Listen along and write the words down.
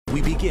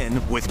We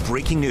begin with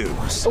breaking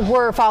news.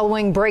 We're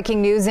following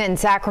breaking news in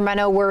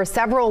Sacramento, where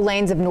several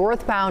lanes of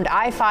northbound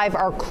I-5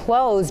 are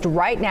closed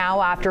right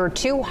now after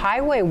two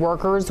highway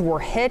workers were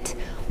hit,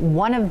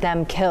 one of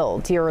them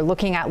killed. You're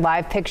looking at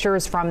live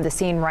pictures from the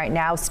scene right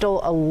now.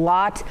 Still a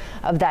lot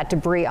of that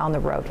debris on the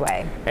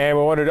roadway. And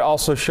we wanted to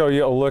also show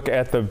you a look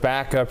at the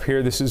backup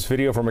here. This is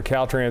video from a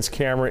Caltrans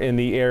camera in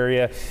the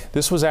area.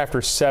 This was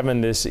after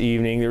 7 this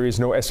evening. There is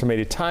no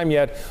estimated time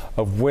yet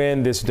of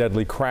when this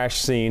deadly crash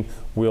scene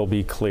will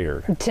be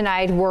cleared.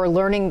 Tonight, we're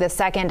learning the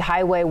second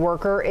highway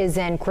worker is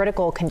in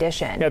critical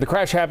condition. Yeah, the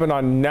crash happened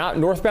on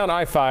northbound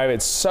I-5 at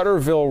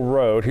Sutterville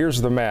Road. Here's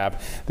the map.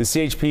 The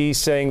CHP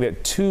saying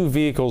that 2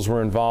 vehicles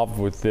were involved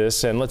with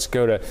this. And let's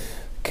go to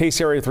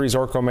KCRA 3's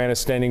Orko Manna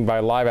standing by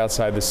live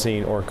outside the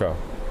scene. Orko.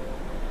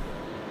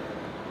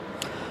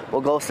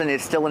 Well, Golston,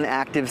 it's still an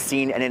active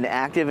scene and an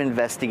active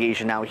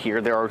investigation out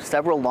here. There are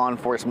several law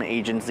enforcement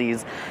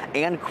agencies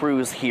and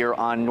crews here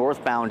on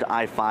northbound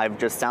I-5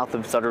 just south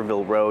of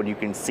Sutterville Road. You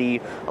can see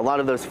a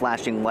lot of those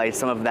flashing lights,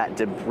 some of that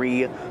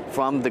debris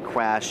from the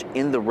crash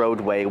in the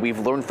roadway. We've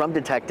learned from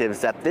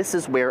detectives that this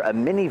is where a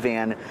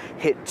minivan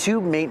hit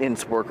 2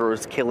 maintenance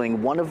workers,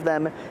 killing one of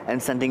them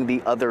and sending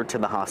the other to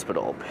the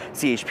hospital.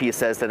 CHP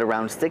says that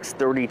around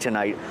 6:30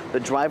 tonight, the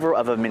driver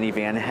of a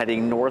minivan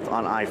heading north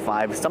on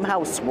I-5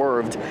 somehow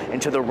swerved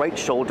into the right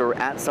shoulder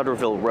at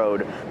Sutterville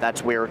Road.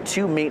 That's where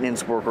 2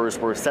 maintenance workers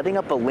were setting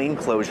up a lane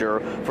closure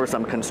for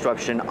some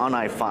construction on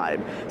I-5.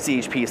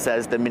 CHP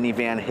says the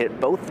minivan hit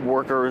both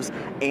workers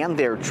and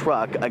their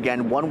truck.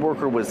 Again, one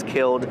worker was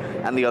killed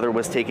and the other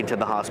was taken to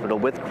the hospital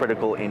with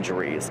critical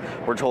injuries.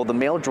 We're told the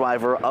male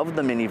driver of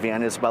the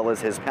minivan as well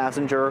as his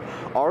passenger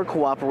are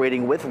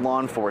cooperating with law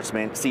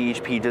enforcement.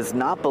 CHP does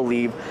not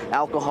believe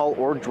alcohol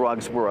or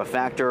drugs were a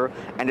factor,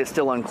 and it's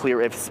still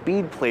unclear if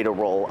speed played a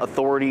role.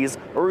 Authorities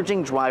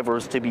urging drivers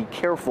to be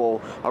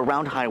careful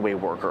around highway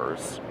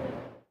workers.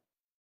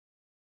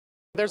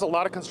 There's a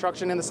lot of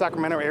construction in the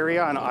Sacramento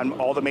area on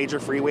all the major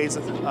freeways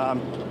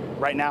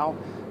right now.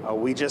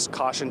 We just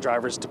caution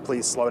drivers to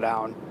please slow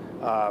down,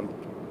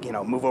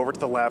 move over to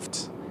the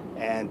left,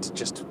 and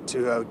just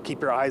to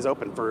keep your eyes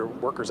open for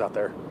workers out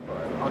there.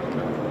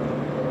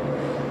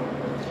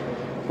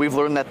 We've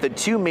learned that the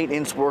 2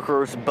 maintenance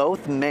workers,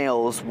 both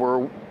males,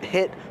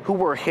 who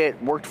were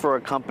hit, worked for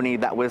a company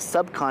that was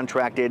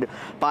subcontracted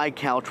by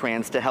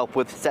Caltrans to help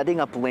with setting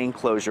up lane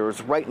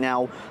closures. Right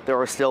now, there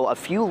are still a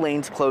few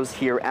lanes closed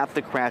here at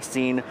the crash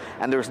scene,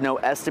 and there's no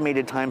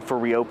estimated time for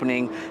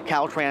reopening.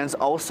 Caltrans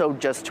also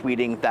just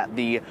tweeting that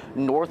the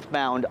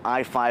northbound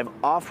I-5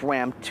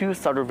 off-ramp to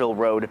Sutterville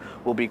Road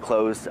will be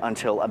closed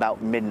until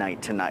about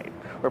midnight tonight.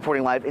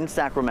 Reporting live in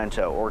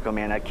Sacramento, Orko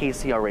Manna,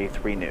 KCRA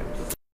 3 News.